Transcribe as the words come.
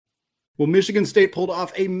Well, Michigan State pulled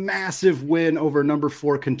off a massive win over number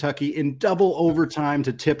 4 Kentucky in double overtime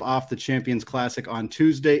to tip off the Champions Classic on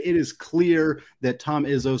Tuesday. It is clear that Tom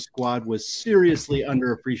Izzo's squad was seriously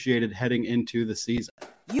underappreciated heading into the season.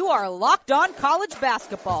 You are Locked On College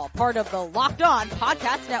Basketball, part of the Locked On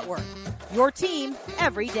Podcast Network. Your team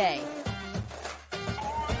every day.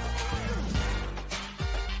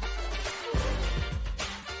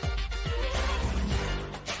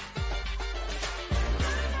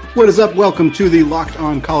 What is up? Welcome to the Locked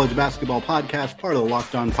On College Basketball Podcast, part of the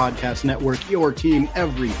Locked On Podcast Network, your team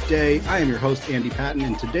every day. I am your host, Andy Patton,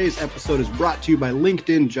 and today's episode is brought to you by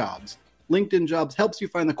LinkedIn Jobs. LinkedIn Jobs helps you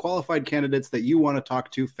find the qualified candidates that you want to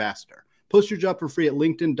talk to faster. Post your job for free at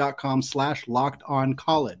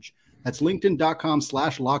linkedin.com/lockedoncollege. That's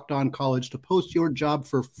linkedin.com/lockedoncollege to post your job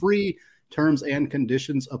for free. Terms and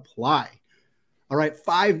conditions apply. All right,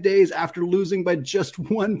 5 days after losing by just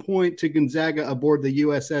 1 point to Gonzaga aboard the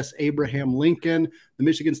USS Abraham Lincoln, the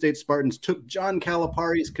Michigan State Spartans took John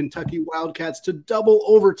Calipari's Kentucky Wildcats to double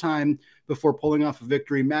overtime before pulling off a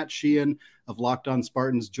victory. Matt Sheehan of Locked On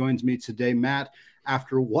Spartans joins me today. Matt,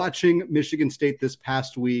 after watching Michigan State this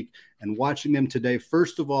past week and watching them today,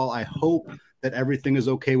 first of all, I hope that everything is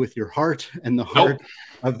okay with your heart and the heart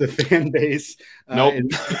of the fan base in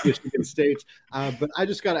Michigan State. But I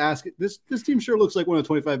just got to ask, this team sure looks like one of the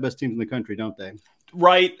 25 best teams in the country, don't they?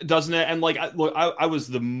 Right, doesn't it? And I was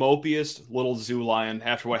the mopiest little zoo lion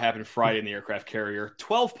after what happened Friday in the aircraft carrier.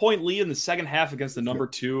 12-point lead in the second half against the number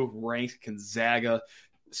 2 ranked Gonzaga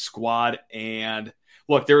squad. And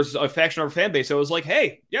look, there was a faction of our fan base that was like,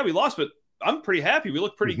 hey, yeah, we lost, but I'm pretty happy. We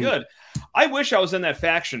look pretty good. I wish I was in that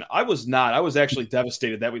faction. I was not. I was actually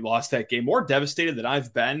devastated that we lost that game. More devastated than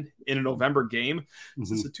I've been in a November game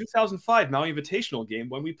since the 2005 Maui Invitational game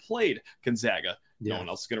when we played Gonzaga. No one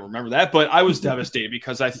else is going to remember that, but I was devastated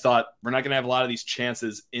because I thought we're not going to have a lot of these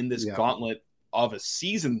chances in this gauntlet of a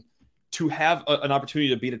season to have an opportunity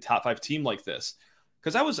to beat a top 5 team like this.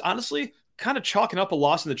 Because I was honestly kind of chalking up a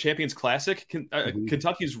loss in the Champions Classic.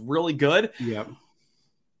 Kentucky's really good. Yeah.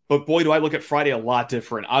 But boy, do I look at Friday a lot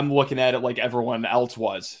different. I'm looking at it like everyone else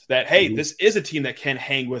was. That, hey, this is a team that can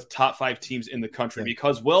hang with top 5 teams in the country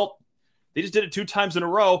because, well, they just did it 2 times in a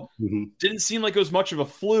row. Didn't seem like it was much of a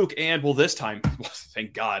fluke. And, well, this time,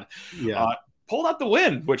 thank God, pulled out the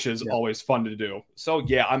win, which is always fun to do. So,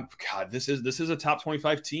 yeah, this is a top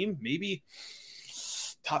 25 team, maybe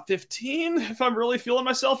top 15 if I'm really feeling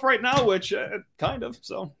myself right now, which kind of.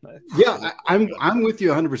 So I'm with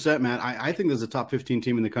you 100%, Matt. I think there's a top 15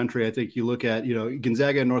 team in the country. I think you look at,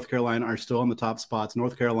 Gonzaga and North Carolina are still on the top spots.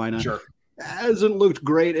 North Carolina hasn't looked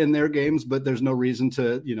great in their games, but there's no reason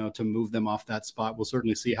to move them off that spot. We'll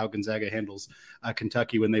certainly see how Gonzaga handles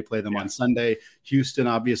Kentucky when they play them on Sunday. Houston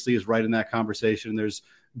obviously is right in that conversation. There's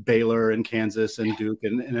Baylor and Kansas and Duke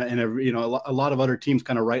and a lot of other teams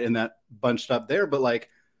kind of right in that bunched up there. But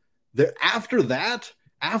after that,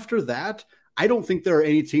 I don't think there are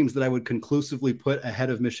any teams that I would conclusively put ahead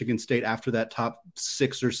of Michigan State after that top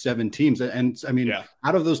 6 or 7 teams. And I mean,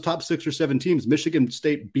 out of those top 6 or 7 teams, Michigan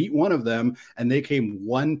State beat one of them and they came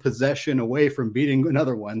 1 possession away from beating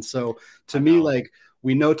another one. So to me,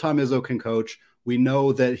 we know Tom Izzo can coach. We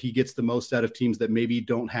know that he gets the most out of teams that maybe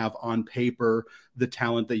don't have on paper the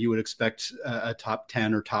talent that you would expect a top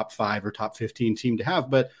 10 or top 5 or top 15 team to have.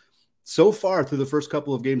 But so far through the first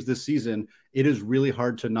couple of games this season, it is really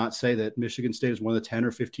hard to not say that Michigan State is one of the 10 or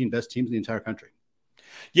 15 best teams in the entire country.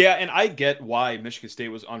 Yeah, and I get why Michigan State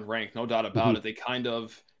was unranked, no doubt about it. They kind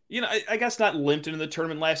of, I guess not limped into the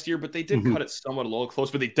tournament last year, but they did cut it somewhat a little close,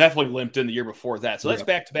 but they definitely limped in the year before that. So that's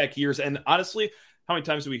back-to-back years. And honestly, how many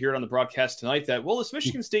times do we hear it on the broadcast tonight that, well, this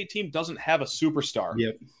Michigan State team doesn't have a superstar?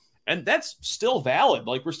 And that's still valid.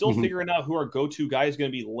 We're still figuring out who our go-to guy is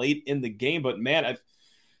going to be late in the game. But, man,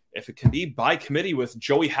 if it can be by committee with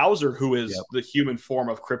Joey Hauser, who is the human form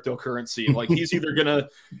of cryptocurrency, he's either going to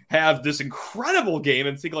have this incredible game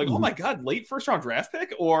and think oh my God, late first-round draft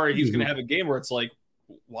pick, or he's going to have a game where it's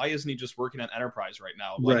why isn't he just working on enterprise right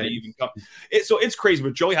now? So it's crazy.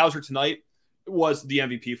 But Joey Hauser tonight was the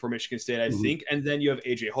MVP for Michigan State, I think. And then you have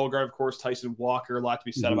A.J. Hogarth, of course, Tyson Walker, a lot to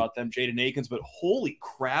be said about them, Jaden Akins, but holy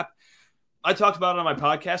crap. I talked about it on my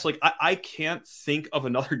podcast. I can't think of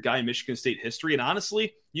another guy in Michigan State history. And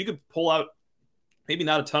honestly, you could pull out maybe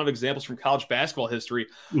not a ton of examples from college basketball history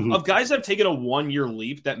of guys that have taken a 1-year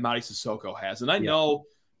leap that Mady Sissoko has. And I know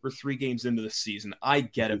we're 3 games into the season. I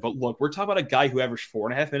get it. But look, we're talking about a guy who averaged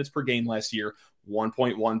 4.5 minutes per game last year,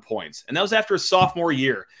 1.1 points. And that was after his sophomore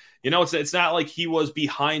year. It's not like he was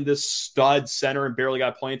behind this stud center and barely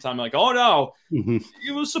got playing time. Oh, no,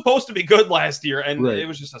 he was supposed to be good last year. And it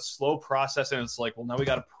was just a slow process. And it's well, now we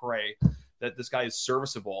got to pray that this guy is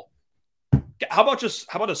serviceable. How about a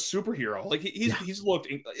superhero? Like he's looked.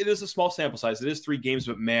 It is a small sample size. It is 3 games,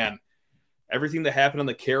 but man, everything that happened on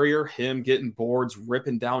the carrier, him getting boards,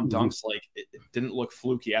 ripping down dunks, like it didn't look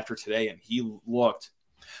fluky after today, and he looked.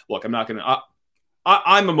 Look, I'm not gonna.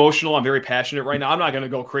 I'm emotional. I'm very passionate right now. I'm not gonna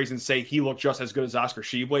go crazy and say he looked just as good as Oscar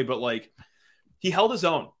Tshiebwe, but like he held his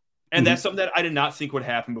own, and that's something that I did not think would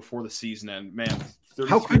happen before the season. And man,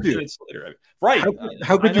 how could you? Later, right?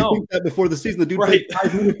 How could you think that before the season? The dude played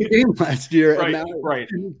 5 minutes a game last year, right?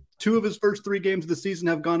 And now, 2 of his first 3 games of the season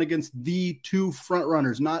have gone against the 2 front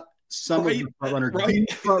runners, not some of the front runners, the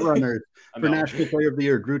front runners for National Player of the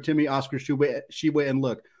Year. Drew Timme, Oscar Tshiebwe, and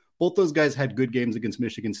look, both those guys had good games against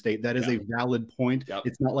Michigan State. That is a valid point. Yep.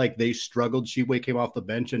 It's not like they struggled. Tshiebwe came off the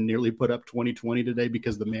bench and nearly put up 20-20 today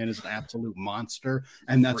because the man is an absolute monster,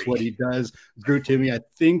 and that's what he does. Drew Timme, I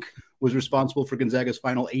think, was responsible for Gonzaga's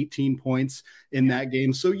final 18 points in that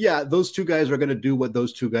game. So, yeah, those 2 guys are going to do what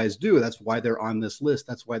those 2 guys do. That's why they're on this list.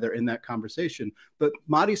 That's why they're in that conversation. But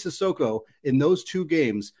Mady Sissoko, in those 2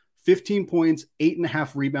 games, 15 points,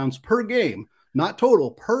 8.5 rebounds per game. Not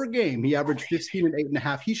total, per game. He averaged 15 and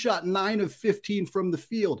 8.5. He shot 9 of 15 from the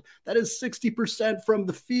field. That is 60% from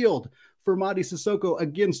the field for Mady Sissoko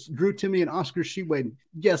against Drew Timme and Oscar Tshiebwe.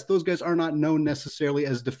 Yes, those guys are not known necessarily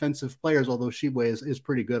as defensive players, although Tshiebwe is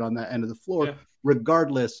pretty good on that end of the floor. Yeah.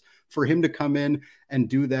 Regardless, for him to come in and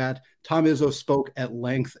do that, Tom Izzo spoke at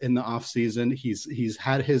length in the offseason. He's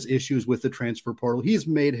had his issues with the transfer portal. He's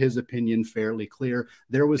made his opinion fairly clear.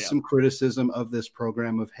 There was some criticism of this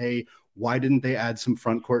program of, hey, why didn't they add some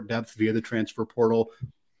front court depth via the transfer portal?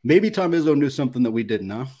 Maybe Tom Izzo knew something that we didn't,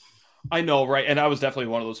 huh? I know, right? And I was definitely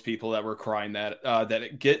one of those people that were crying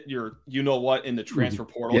that get your you-know-what in the transfer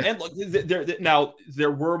portal. Yeah. And look, now,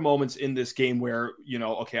 there were moments in this game where,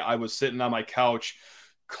 I was sitting on my couch,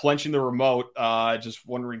 clenching the remote, just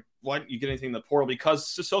wondering, why didn't you get anything in the portal? Because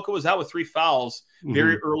Sissoko was out with 3 fouls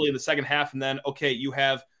very early in the second half. And then, you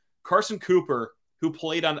have Carson Cooper, who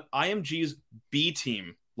played on IMG's B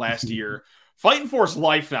team last year, fighting for his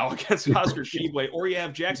life now against Oscar Tshiebwe. Or you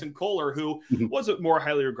have Jackson Kohler, who was a more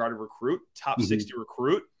highly regarded recruit, top 60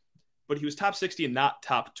 recruit, but he was top 60 and not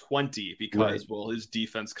top 20 because, his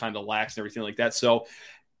defense kind of lacks and everything like that. So,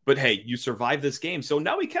 but hey, you survived this game. So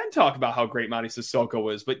now we can talk about how great Mady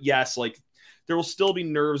Sissoko is. But yes, there will still be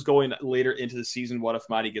nerves going later into the season. What if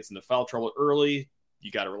Mady gets into foul trouble early?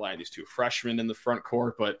 You got to rely on these 2 freshmen in the front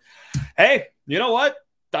court. But hey, you know what?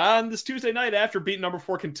 On this Tuesday night after beating number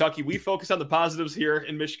 4 Kentucky, we focus on the positives here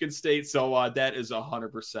in Michigan State. So that is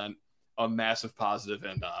 100% a massive positive.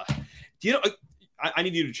 And I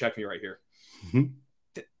need you to check me right here.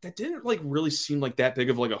 That didn't really seem like that big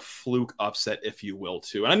of a fluke upset, if you will,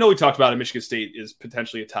 too. And I know we talked about it. Michigan State is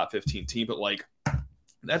potentially a top 15 team, but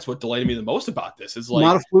that's what delighted me the most about this. Is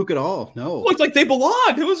not a fluke at all. No, it looked like they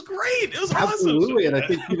belonged. It was great. It was absolutely. awesome. And I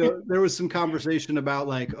think there was some conversation about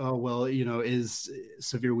is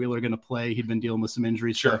Severe Wheeler going to play? He'd been dealing with some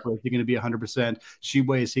injuries. Sure. Is he going to be 100%?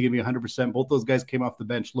 Tshiebwe, is he going to be 100%? Both those guys came off the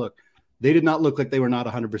bench. Look, they did not look like they were not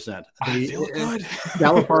 100%. They feel good.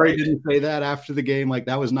 Calipari didn't say that after the game.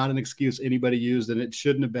 That was not an excuse anybody used, and it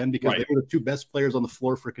shouldn't have been because they were the 2 best players on the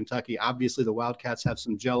floor for Kentucky. Obviously, the Wildcats have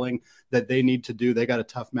some gelling that they need to do. They got a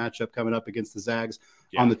tough matchup coming up against the Zags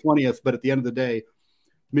on the 20th. But at the end of the day,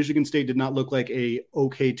 Michigan State did not look like a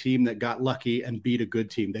okay team that got lucky and beat a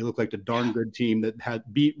good team. They looked like a darn good team that had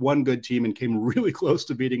beat one good team and came really close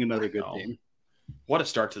to beating another good team. What a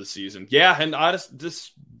start to the season. Yeah, and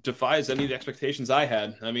this defies any of the expectations I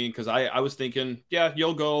had. I mean, because I was thinking,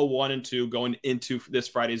 you'll go 1-2 going into this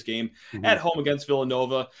Friday's game at home against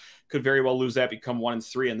Villanova. Could very well lose that, become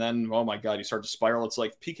 1-3, and then, oh my God, you start to spiral. It's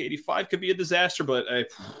like peak 85 could be a disaster, but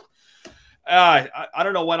I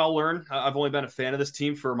don't know when I'll learn. I've only been a fan of this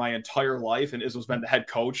team for my entire life, and Izzo's been the head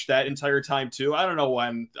coach that entire time too. I don't know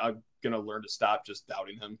when I'm going to learn to stop just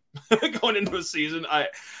doubting him going into a season.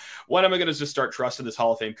 When am I going to just start trusting this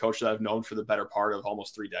Hall of Fame coach that I've known for the better part of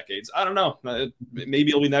almost 3 decades? I don't know.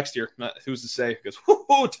 Maybe it'll be next year. Who's to say? Because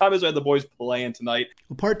Tom Izzo had the boys playing tonight.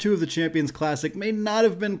 Well, part 2 of the Champions Classic may not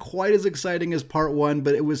have been quite as exciting as part 1,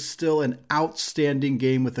 but it was still an outstanding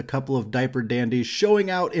game with a couple of diaper dandies showing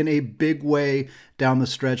out in a big way down the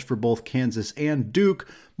stretch for both Kansas and Duke.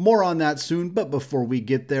 More on that soon, but before we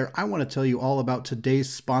get there, I want to tell you all about today's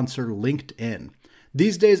sponsor, LinkedIn.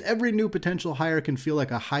 These days, every new potential hire can feel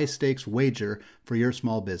like a high-stakes wager for your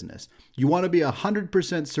small business. You want to be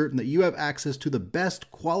 100% certain that you have access to the best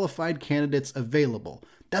qualified candidates available.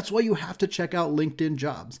 That's why you have to check out LinkedIn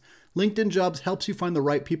Jobs. LinkedIn Jobs helps you find the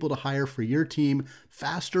right people to hire for your team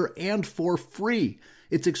faster and for free.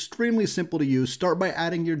 It's extremely simple to use. Start by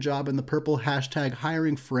adding your job in the purple hashtag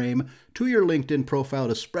hiring frame to your LinkedIn profile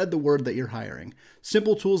to spread the word that you're hiring.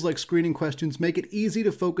 Simple tools like screening questions make it easy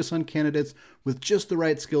to focus on candidates with just the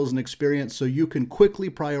right skills and experience so you can quickly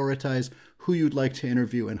prioritize who you'd like to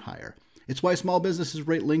interview and hire. It's why small businesses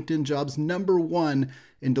rate LinkedIn Jobs #1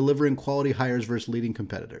 in delivering quality hires versus leading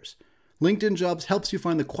competitors. LinkedIn Jobs helps you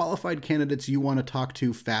find the qualified candidates you want to talk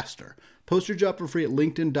to faster. Post your job for free at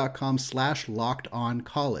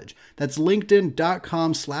linkedin.com/lockedoncollege. That's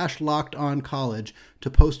linkedin.com/lockedoncollege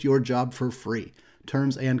to post your job for free.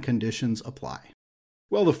 Terms and conditions apply.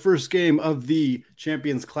 Well, the first game of the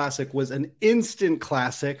Champions Classic was an instant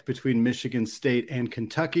classic between Michigan State and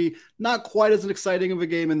Kentucky. Not quite as exciting of a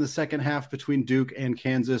game in the second half between Duke and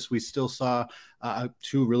Kansas. We still saw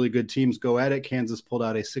two really good teams go at it. Kansas pulled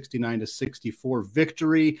out a 69-64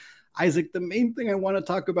 victory. Isaac, the main thing I want to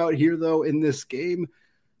talk about here, though, in this game,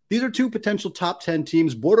 these are two potential top 10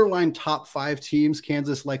 teams, borderline top 5 teams.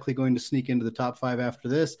 Kansas likely going to sneak into the top 5 after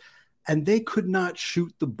this. And they could not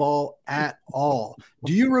shoot the ball at all.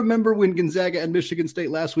 Do you remember when Gonzaga and Michigan State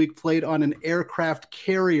last week played on an aircraft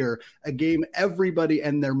carrier, a game everybody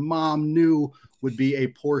and their mom knew would be a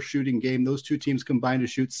poor shooting game? Those two teams combined to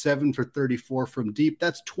shoot 7 for 34 from deep.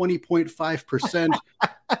 That's 20.5%.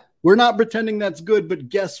 We're not pretending that's good, but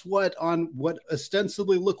guess what? On what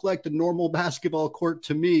ostensibly looked like the normal basketball court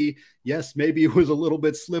to me, yes, maybe it was a little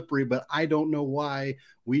bit slippery, but I don't know why.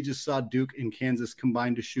 We just saw Duke and Kansas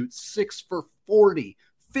combined to shoot 6 for 40,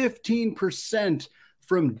 15%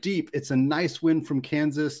 from deep. It's a nice win from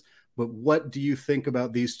Kansas, but what do you think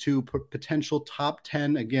about these two potential top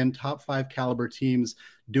 10, again, top 5 caliber teams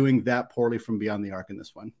doing that poorly from beyond the arc in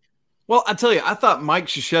this one? Well, I tell you, I thought Mike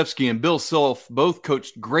Krzyzewski and Bill Self both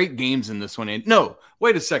coached great games in this one. And no,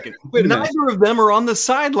 wait a second. Neither of them are on the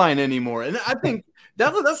sideline anymore. And I think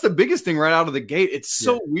that's the biggest thing right out of the gate. It's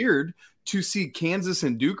so weird to see Kansas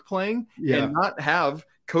and Duke playing and not have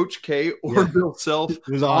Coach K or Bill Self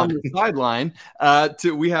on the sideline.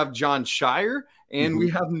 We have John Shire and we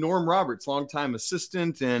have Norm Roberts, longtime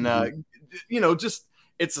assistant. And, just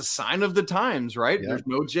it's a sign of the times, right? There's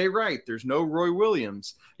no Jay Wright. There's no Roy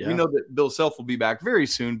Williams. We know that Bill Self will be back very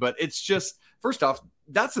soon, but it's just, first off,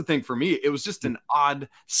 that's the thing for me. It was just an odd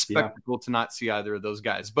spectacle to not see either of those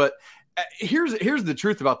guys. But here's the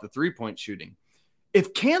truth about the 3-point shooting.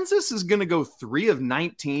 If Kansas is going to go 3 of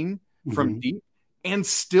 19 from deep and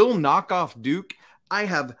still knock off Duke, I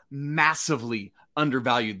have massively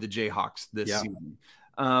undervalued the Jayhawks this season.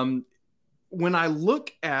 When I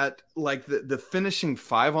look at like the finishing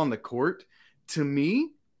 5 on the court, to me,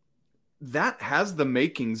 that has the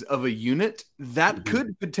makings of a unit that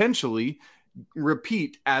could potentially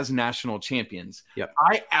repeat as national champions.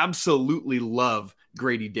 I absolutely love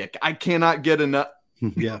Grady Dick. I cannot get enough.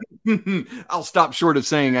 I'll stop short of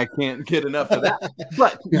saying I can't get enough of that.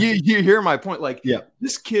 But you hear my point. Like,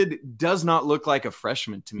 this kid does not look like a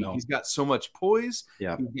freshman to me. He's got so much poise. He's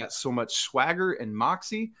got so much swagger and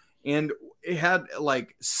moxie. And it had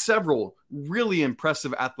like several really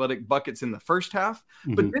impressive athletic buckets in the first half,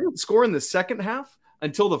 but didn't score in the second half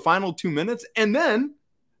until the final 2 minutes. And then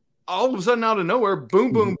all of a sudden out of nowhere,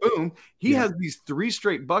 boom, boom, boom. He has these 3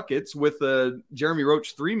 straight buckets with a Jeremy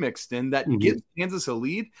Roach 3 mixed in that gives Kansas a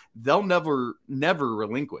lead. They'll never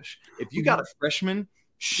relinquish. If you got a freshman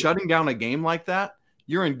shutting down a game like that,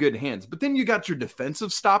 you're in good hands. But then you got your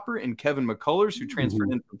defensive stopper in Kevin McCullers, who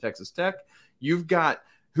transferred in from Texas Tech. You've got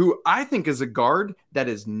who I think is a guard that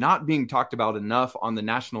is not being talked about enough on the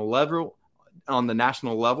national level,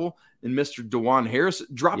 in Mr. DeJuan Harris,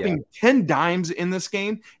 dropping 10 dimes in this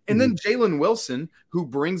game. And then Jalen Wilson, who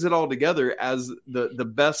brings it all together as the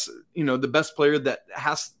best, the best player that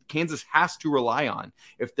Kansas has to rely on.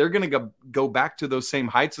 If they're going to go back to those same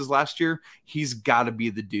heights as last year, he's got to be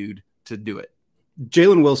the dude to do it.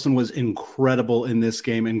 Jalen Wilson was incredible in this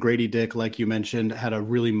game, and Grady Dick, like you mentioned, had a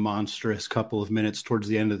really monstrous couple of minutes towards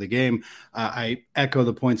the end of the game. I echo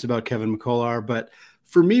the points about Kevin McCullar, but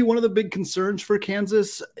for me, one of the big concerns for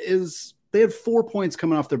Kansas is they had 4 points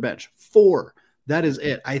coming off their bench. 4. That is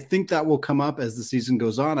it. I think that will come up as the season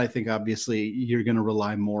goes on. I think obviously you're going to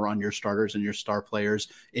rely more on your starters and your star players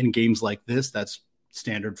in games like this. That's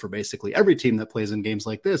standard for basically every team that plays in games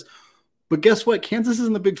like this. But guess what? Kansas is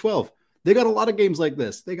in the Big 12. They got a lot of games like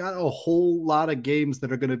this. They got a whole lot of games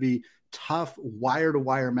that are going to be tough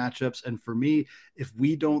wire-to-wire matchups. And for me, if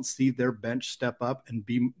we don't see their bench step up and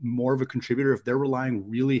be more of a contributor, if they're relying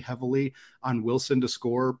really heavily on Wilson to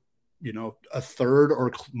score a third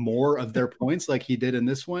or more of their points like he did in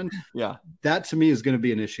this one, that to me is going to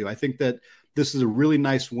be an issue. I think that this is a really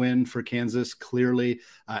nice win for Kansas. Clearly,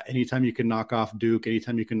 anytime you can knock off Duke,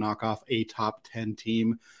 anytime you can knock off a top 10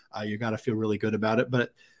 team, you got to feel really good about it.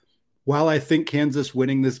 But while I think Kansas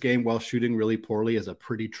winning this game while shooting really poorly is a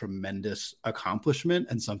pretty tremendous accomplishment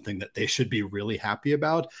and something that they should be really happy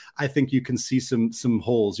about, I think you can see some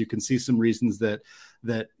holes. You can see some reasons that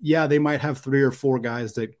they might have 3 or 4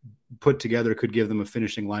 guys that put together could give them a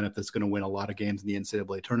finishing lineup that's going to win a lot of games in the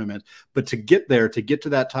NCAA tournament. But to get there, to get to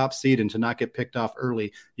that top seed and to not get picked off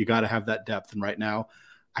early, you got to have that depth. And right now,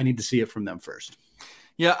 I need to see it from them first.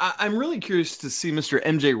 Yeah, I'm really curious to see Mr.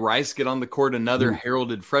 MJ Rice get on the court, another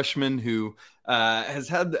heralded freshman who has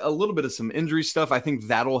had a little bit of some injury stuff. I think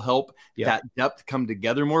that'll help that depth come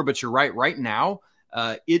together more. But you're right now,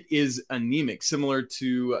 it is anemic, similar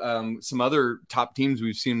to some other top teams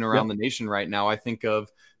we've seen around the nation right now. I think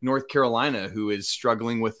of North Carolina, who is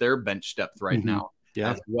struggling with their bench depth right now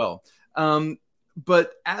as well.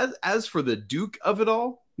 But as for the Duke of it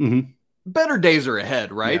all, better days are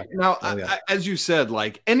ahead, right? Now, as you said,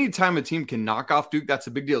 like anytime a team can knock off Duke, that's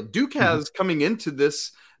a big deal. Duke has coming into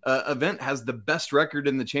this event has the best record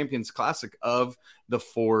in the Champions Classic of the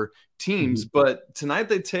 4 teams. But last night,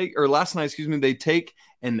 they take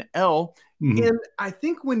an L. And I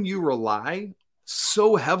think when you rely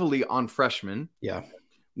so heavily on freshmen,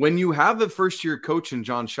 when you have a first-year coach in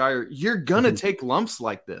John Shire, you're going to take lumps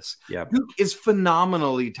like this. Duke is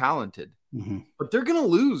phenomenally talented, but they're going to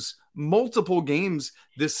lose multiple games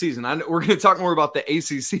this season. We're going to talk more about the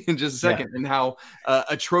ACC in just a second and how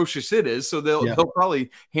atrocious it is. So they'll probably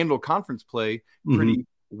handle conference play pretty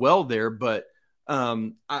well there. But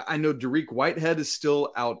I know Derek Whitehead is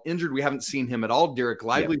still out injured. We haven't seen him at all. Derek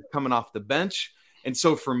Lively coming off the bench. And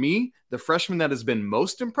so for me, the freshman that has been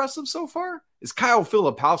most impressive so far is Kyle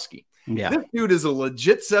Filipowski. This dude is a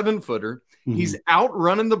legit 7-footer. He's out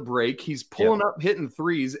running the break. He's pulling up, hitting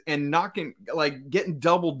threes, and getting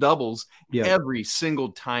double doubles every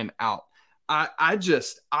single time out. I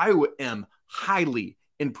am highly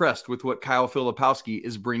impressed with what Kyle Filipowski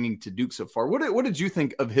is bringing to Duke so far. What did you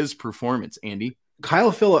think of his performance, Andy?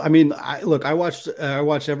 Kyle Phillip, I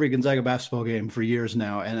watched every Gonzaga basketball game for years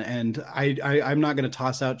now, and I'm not going to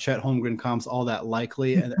toss out Chet Holmgren comps all that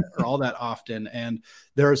likely or all that often. And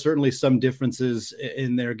there are certainly some differences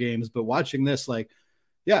in their games, but watching this,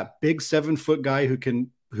 big 7-foot guy who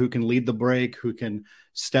can lead the break, who can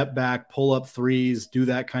step back, pull up threes, do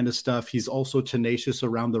that kind of stuff. He's also tenacious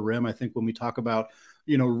around the rim. I think when we talk about,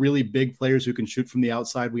 really big players who can shoot from the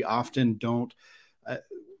outside, we often don't.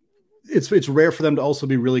 It's rare for them to also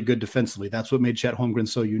be really good defensively. That's what made Chet Holmgren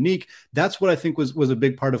so unique. That's what I think was a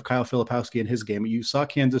big part of Kyle Filipowski in his game. You saw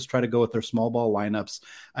Kansas try to go with their small ball lineups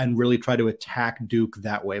and really try to attack Duke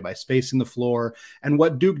that way by spacing the floor. And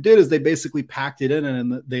what Duke did is they basically packed it in,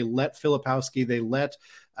 and they let Filipowski, they let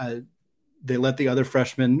the other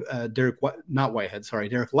freshman, Derek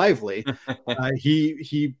Lively.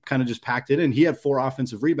 He kind of just packed it in. He had 4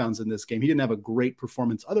 offensive rebounds in this game. He didn't have a great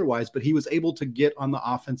performance otherwise, but he was able to get on the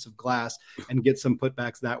offensive glass and get some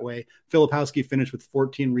putbacks that way. Filipowski finished with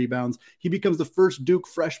 14 rebounds. He becomes the first Duke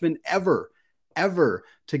freshman ever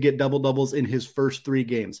to get double doubles in his first 3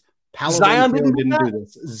 games. Zion didn't do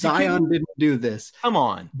this. Zion didn't do this. Come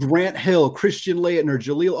on. Grant Hill, Christian Laettner,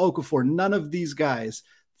 Jahlil Okafor, none of these guys.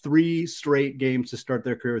 3 straight games to start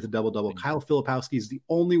their career with a double-double. Kyle Filipowski is the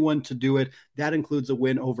only one to do it. That includes a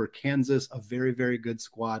win over Kansas, a very, very good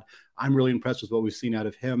squad. I'm really impressed with what we've seen out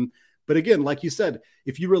of him. But again, like you said,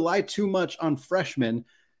 if you rely too much on freshmen,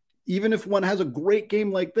 even if one has a great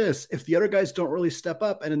game like this, if the other guys don't really step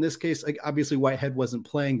up, and in this case, obviously Whitehead wasn't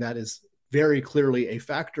playing, that is very clearly a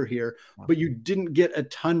factor here, but you didn't get a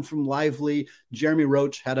ton from Lively. Jeremy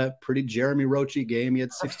Roach had a pretty Jeremy Roachy game. He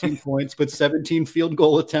had 16 points, but 17 field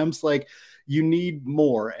goal attempts. You need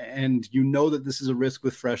more. And you know that this is a risk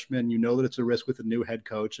with freshmen. You know that it's a risk with a new head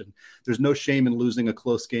coach. And there's no shame in losing a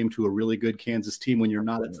close game to a really good Kansas team when you're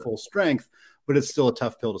not at full strength, but it's still a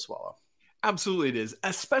tough pill to swallow. Absolutely it is,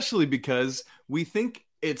 especially because we think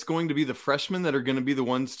it's going to be the freshmen that are going to be the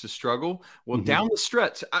ones to struggle. Well, down the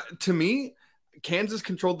stretch, to me, Kansas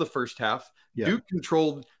controlled the first half. Duke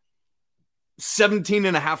controlled 17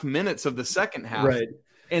 and a half minutes of the second half. Right.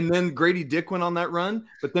 And then Grady Dick went on that run,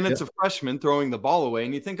 but then it's a freshman throwing the ball away.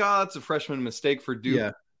 And you think, that's a freshman mistake for Duke.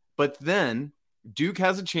 Yeah. But then Duke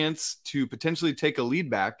has a chance to potentially take a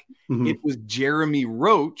lead back. It was Jeremy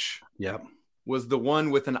Roach. Was the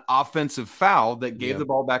one with an offensive foul that gave the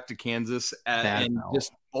ball back to Kansas. And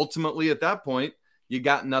just ultimately at that point, you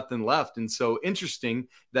got nothing left. And so interesting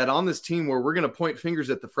that on this team where we're going to point fingers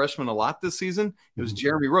at the freshmen a lot this season, it was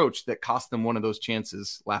Jeremy Roach that cost them one of those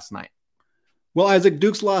chances last night. Well, Isaac,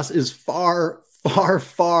 Duke's loss is far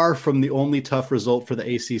from the only tough result for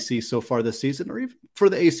the ACC so far this season, or even for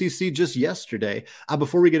the ACC just yesterday.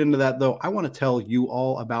 Before we get into that, though, I want to tell you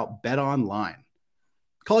all about BetOnline.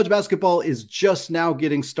 College basketball is just now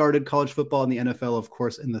getting started. College football and the NFL, of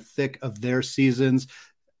course, in the thick of their seasons.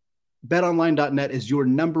 BetOnline.net is your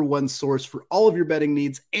number one source for all of your betting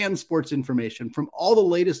needs and sports information, from all the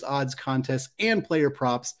latest odds, contests, and player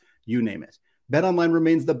props, you name it. BetOnline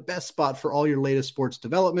remains the best spot for all your latest sports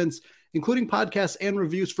developments, including podcasts and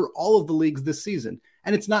reviews for all of the leagues this season.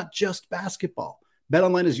 And it's not just basketball.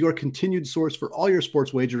 BetOnline is your continued source for all your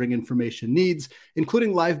sports wagering information needs,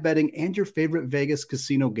 including live betting and your favorite Vegas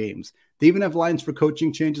casino games. They even have lines for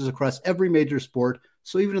coaching changes across every major sport,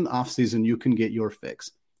 so even in the offseason, you can get your fix.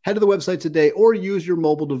 Head to the website today or use your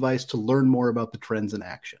mobile device to learn more about the trends in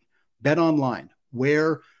action. BetOnline,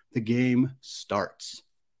 where the game starts.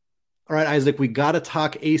 All right, Isaac, we got to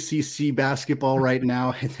talk ACC basketball right now.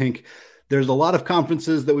 I think there's a lot of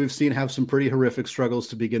conferences that we've seen have some pretty horrific struggles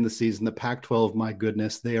to begin the season. The Pac-12, my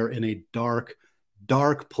goodness, they are in a dark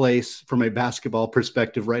place from a basketball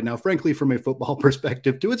perspective right now. Frankly, from a football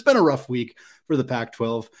perspective, too. It's been a rough week for the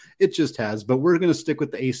Pac-12. It just has. But we're going to stick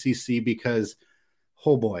with the ACC because,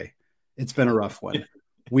 oh boy, it's been a rough one.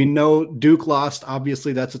 We know Duke lost.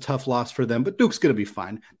 Obviously, that's a tough loss for them, but Duke's going to be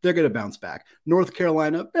fine. They're going to bounce back. North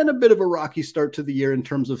Carolina, been a bit of a rocky start to the year in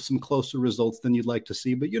terms of some closer results than you'd like to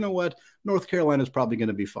see, but you know what? North Carolina is probably going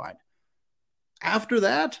to be fine. After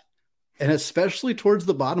that, and especially towards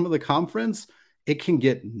the bottom of the conference, it can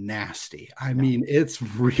get nasty. I mean, it's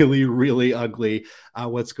really, really ugly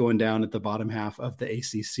what's going down at the bottom half of the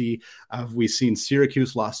ACC. We've seen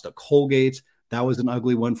Syracuse lost to Colgate. That was an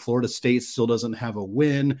ugly one. Florida State still doesn't have a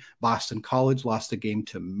win. Boston College lost a game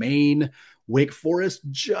to Maine. Wake Forest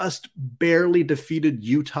just barely defeated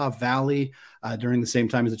Utah Valley during the same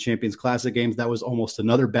time as the Champions Classic games. That was almost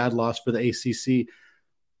another bad loss for the ACC.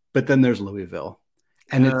 But then there's Louisville.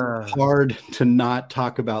 And it's hard to not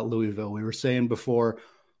talk about Louisville. We were saying before,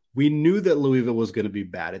 we knew that Louisville was going to be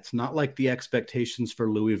bad. It's not like the expectations for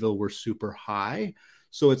Louisville were super high.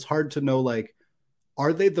 So it's hard to know, like,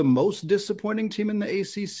 are they the most disappointing team in the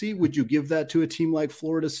ACC? Would you give that to a team like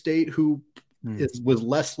Florida State, who was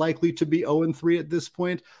less likely to be 0-3 at this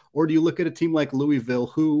point? Or do you look at a team like Louisville,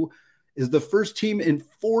 who is the first team in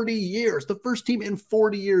 40 years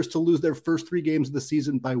to lose their first 3 games of the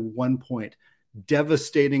season by 1 point?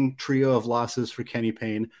 Devastating trio of losses for Kenny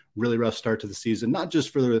Payne. Really rough start to the season, not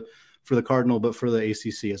just for the Cardinal, but for the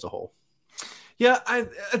ACC as a whole. Yeah,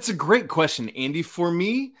 it's a great question, Andy. For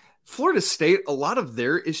me, Florida State, a lot of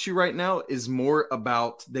their issue right now is more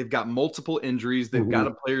about they've got multiple injuries. They've got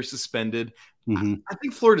a player suspended. I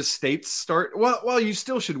think Florida State's start, while you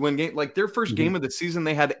still should win game, like their first game of the season,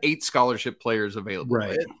 they had 8 scholarship players available.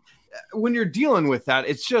 Right. When you're dealing with that,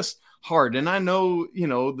 it's just hard. And I know,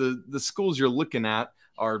 the schools you're looking at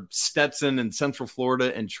are Stetson and Central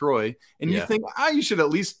Florida and Troy. And you think, you should at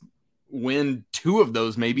least win 2 of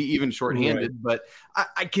those, maybe even shorthanded, but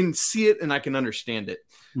I can see it and I can understand it.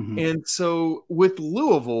 And so with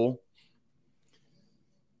Louisville,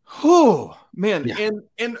 oh man.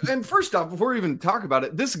 And first off, before we even talk about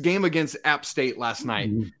it, this game against App State last night,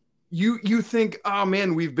 you think, oh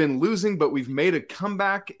man, we've been losing, but we've made a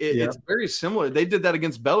comeback. It's very similar. They did that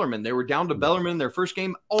against Bellarmine. They were down to Bellarmine. Their first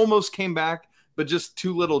game almost came back, but just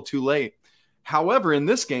too little, too late. However, in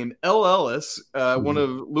this game, L. Ellis, one of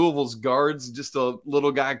Louisville's guards, just a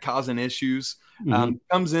little guy causing issues,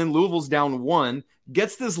 comes in. Louisville's down 1,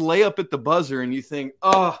 gets this layup at the buzzer, and you think,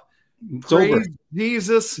 praise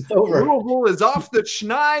Jesus, Louisville is off the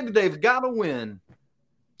schneid. They've got to win.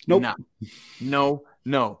 Nope.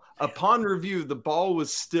 No. Upon review, the ball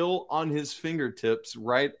was still on his fingertips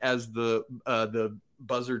right as the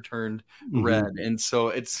buzzer turned red. And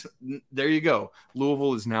so there you go.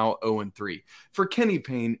 Louisville is now 0-3. For Kenny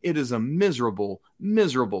Payne, it is a miserable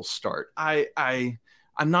start. I'm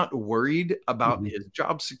not worried about his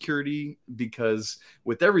job security because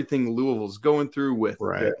with everything Louisville's going through with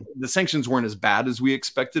the sanctions weren't as bad as we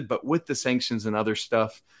expected, but with the sanctions and other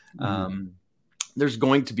stuff, there's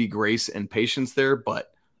going to be grace and patience there.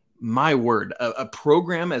 But my word, a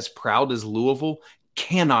program as proud as Louisville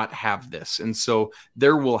cannot have this. And so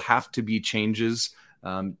there will have to be changes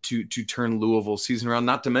to turn Louisville's season around.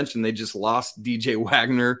 Not to mention they just lost DJ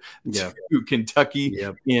Wagner to Kentucky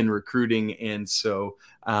in recruiting. And so,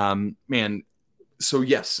 So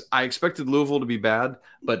yes, I expected Louisville to be bad,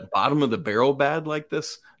 but bottom of the barrel bad like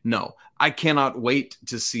this? No. I cannot wait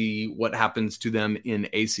to see what happens to them in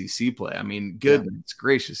ACC play. I mean, goodness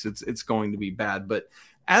gracious, it's going to be bad. But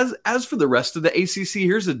as for the rest of the ACC,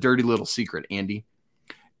 here's a dirty little secret, Andy.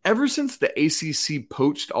 Ever since the ACC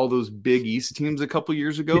poached all those Big East teams a couple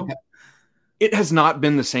years ago, it has not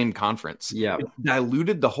been the same conference. Yeah. It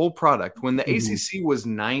diluted the whole product. When the ACC was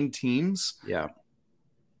 9 teams,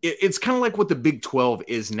 it's kind of like what the Big 12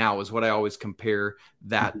 is now, is what I always compare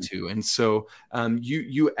that to. And so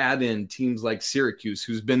you add in teams like Syracuse,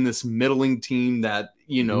 who's been this middling team that,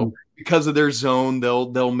 because of their zone,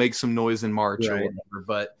 they'll make some noise in March or whatever.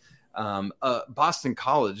 But Boston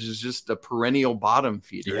College is just a perennial bottom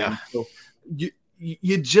feeder. Yeah. So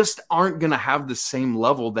you just aren't going to have the same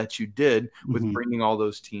level that you did with bringing all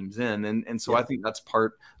those teams in. And so I think that's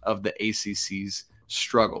part of the ACC's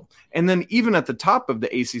struggle. And then even at the top of the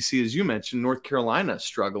ACC, as you mentioned, North Carolina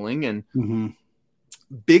struggling. And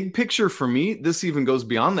big picture for me, this even goes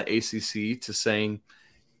beyond the ACC to saying,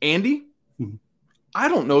 Andy, I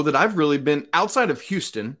don't know that I've really been outside of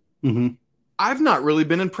Houston. I've not really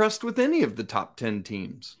been impressed with any of the top 10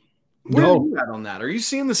 teams. Where are you at on that? Are you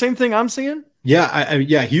seeing the same thing I'm seeing?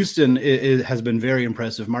 Yeah, Houston has been very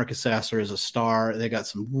impressive. Marcus Sasser is a star. They got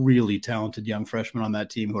some really talented young freshmen on that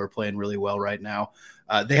team who are playing really well right now.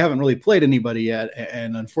 They haven't really played anybody yet,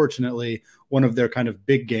 and unfortunately, one of their kind of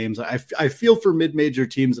big games. I feel for mid-major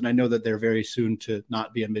teams, and I know that they're very soon to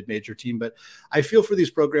not be a mid-major team, but I feel for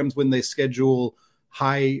these programs when they schedule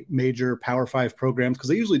high major Power 5 programs, because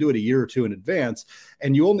they usually do it a year or two in advance,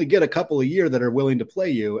 and you only get a couple a year that are willing to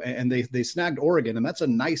play you. And they snagged Oregon, and that's a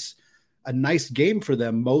nice game for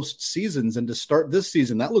them most seasons. And to start this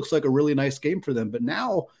season, that looks like a really nice game for them. But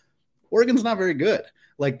now Oregon's not very good.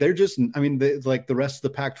 Like like the rest of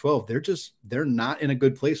the Pac-12, they're not in a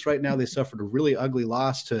good place right now. They suffered a really ugly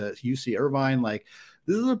loss to UC Irvine. Like,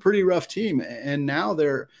 this is a pretty rough team. And now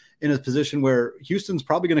they're in a position where Houston's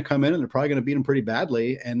probably going to come in and they're probably going to beat them pretty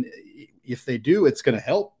badly. And if they do, it's going to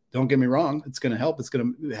help. Don't get me wrong. It's going to help. It's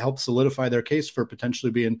going to help solidify their case for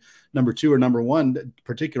potentially being number 2 or number 1,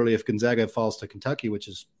 particularly if Gonzaga falls to Kentucky, which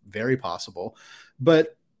is very possible.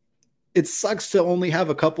 But it sucks to only have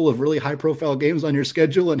a couple of really high profile games on your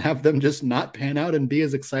schedule and have them just not pan out and be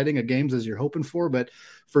as exciting a games as you're hoping for. But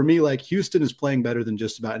for me, like, Houston is playing better than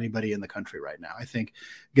just about anybody in the country right now. I think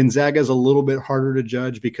Gonzaga is a little bit harder to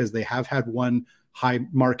judge because they have had one high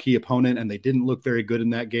marquee opponent and they didn't look very good in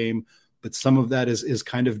that game. But some of that is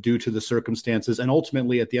kind of due to the circumstances. And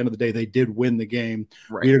ultimately, at the end of the day, they did win the game.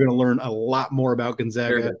 Right. We are going to learn a lot more about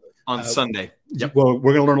Gonzaga on Sunday. Yep. Well,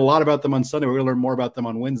 we're going to learn a lot about them on Sunday. We're going to learn more about them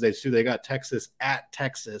on Wednesdays, too. They got Texas at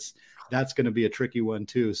Texas. That's going to be a tricky one,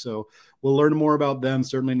 too. So we'll learn more about them.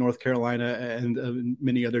 Certainly North Carolina and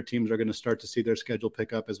many other teams are going to start to see their schedule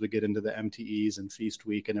pick up as we get into the MTEs and Feast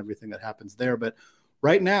Week and everything that happens there. But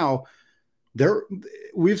right now,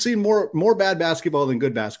 we've seen more bad basketball than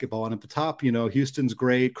good basketball. And at the top, Houston's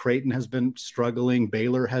great. Creighton has been struggling.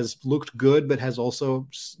 Baylor has looked good, but has also,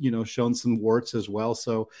 shown some warts as well.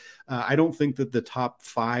 So I don't think that the top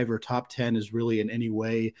 5 or top 10 is really in any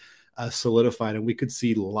way solidified. And we could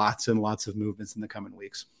see lots and lots of movements in the coming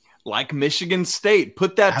weeks. Like Michigan State,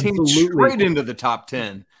 put that team straight into the top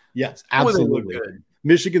 10. Yes, absolutely.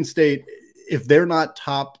 Michigan State, if they're not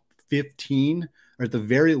top 15, or at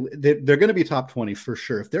the they're going to be top 20 for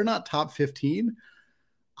sure. If they're not top 15,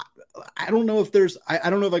 I don't know if I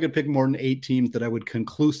don't know if I could pick more than 8 teams that I would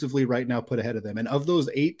conclusively right now put ahead of them. And of those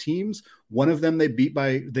 8 teams, one of them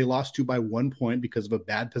they lost to by 1 point because of a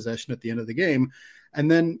bad possession at the end of the game.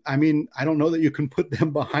 And then, I don't know that you can put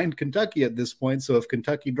them behind Kentucky at this point. So if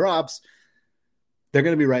Kentucky drops, they're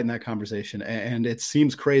going to be right in that conversation. And it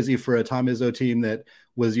seems crazy for a Tom Izzo team that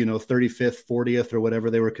was, 35th, 40th, or whatever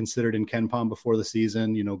they were considered in KenPom before the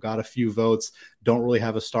season, got a few votes, don't really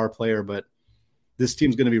have a star player, but this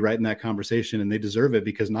team's going to be right in that conversation, and they deserve it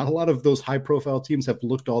because not a lot of those high profile teams have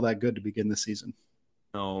looked all that good to begin the season.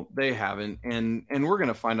 No, they haven't. And we're going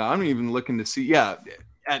to find out. I'm even looking to see. Yeah.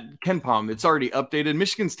 At KenPom, it's already updated.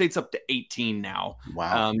 Michigan State's up to 18 now.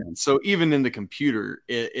 Wow. So even in the computer,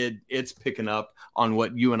 it's picking up on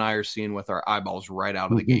what you and I are seeing with our eyeballs right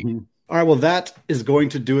out of the gate. All right, well, that is going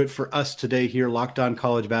to do it for us today here, Locked On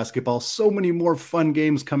College Basketball. So many more fun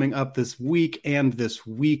games coming up this week and this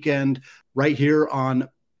weekend right here on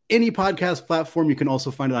any podcast platform. You can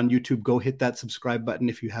also find it on YouTube. Go hit that subscribe button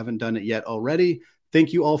if you haven't done it yet already.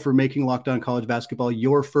 Thank you all for making Locked On College Basketball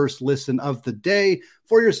your first listen of the day.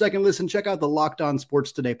 For your second listen, check out the Locked On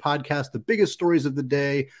Sports Today podcast, the biggest stories of the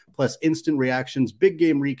day, plus instant reactions, big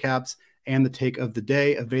game recaps, and the take of the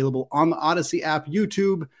day, available on the Odyssey app,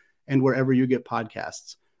 YouTube, and wherever you get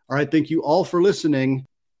podcasts. All right. Thank you all for listening.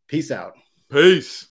 Peace out. Peace.